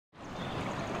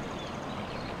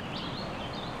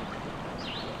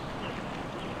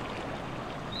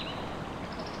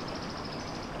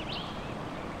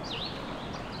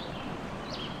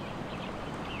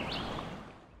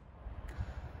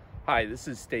Hi, this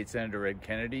is State Senator Ed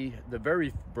Kennedy. The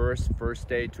very first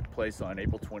day took place on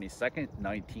April 22nd,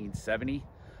 1970.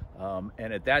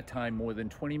 And at that time, more than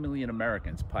 20 million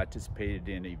Americans participated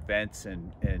in events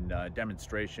and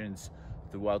demonstrations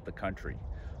throughout the country.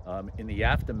 In the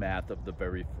aftermath of the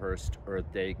very first Earth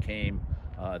Day came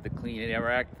the Clean Air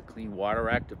Act, the Clean Water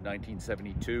Act of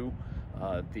 1972,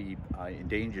 the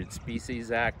Endangered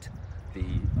Species Act, the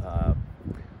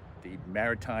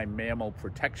Maritime Mammal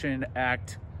Protection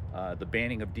Act, the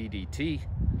banning of DDT,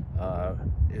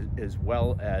 as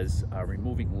well as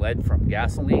removing lead from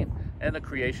gasoline, and the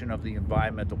creation of the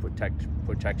Environmental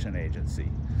Protection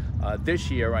Agency. This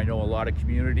year, I know a lot of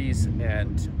communities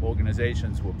and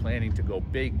organizations were planning to go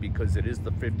big because it is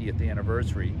the 50th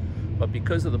anniversary, but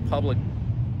because of the public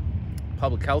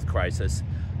health crisis,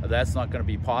 that's not going to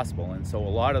be possible, and so a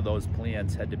lot of those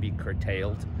plans had to be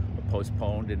curtailed,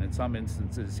 postponed, and in some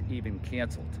instances even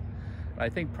canceled. I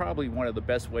think probably one of the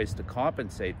best ways to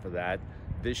compensate for that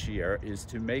this year is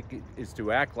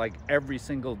to act like every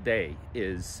single day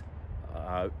is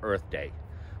Earth Day.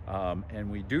 And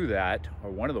we do that,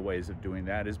 or one of the ways of doing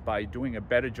that is by doing a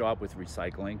better job with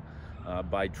recycling,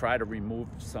 by trying to remove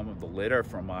some of the litter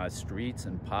from our streets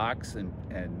and parks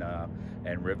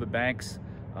and riverbanks,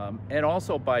 and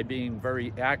also by being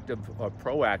very active or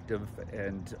proactive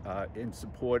and in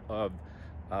support of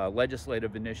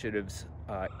legislative initiatives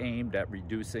aimed at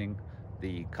reducing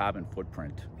the carbon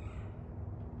footprint.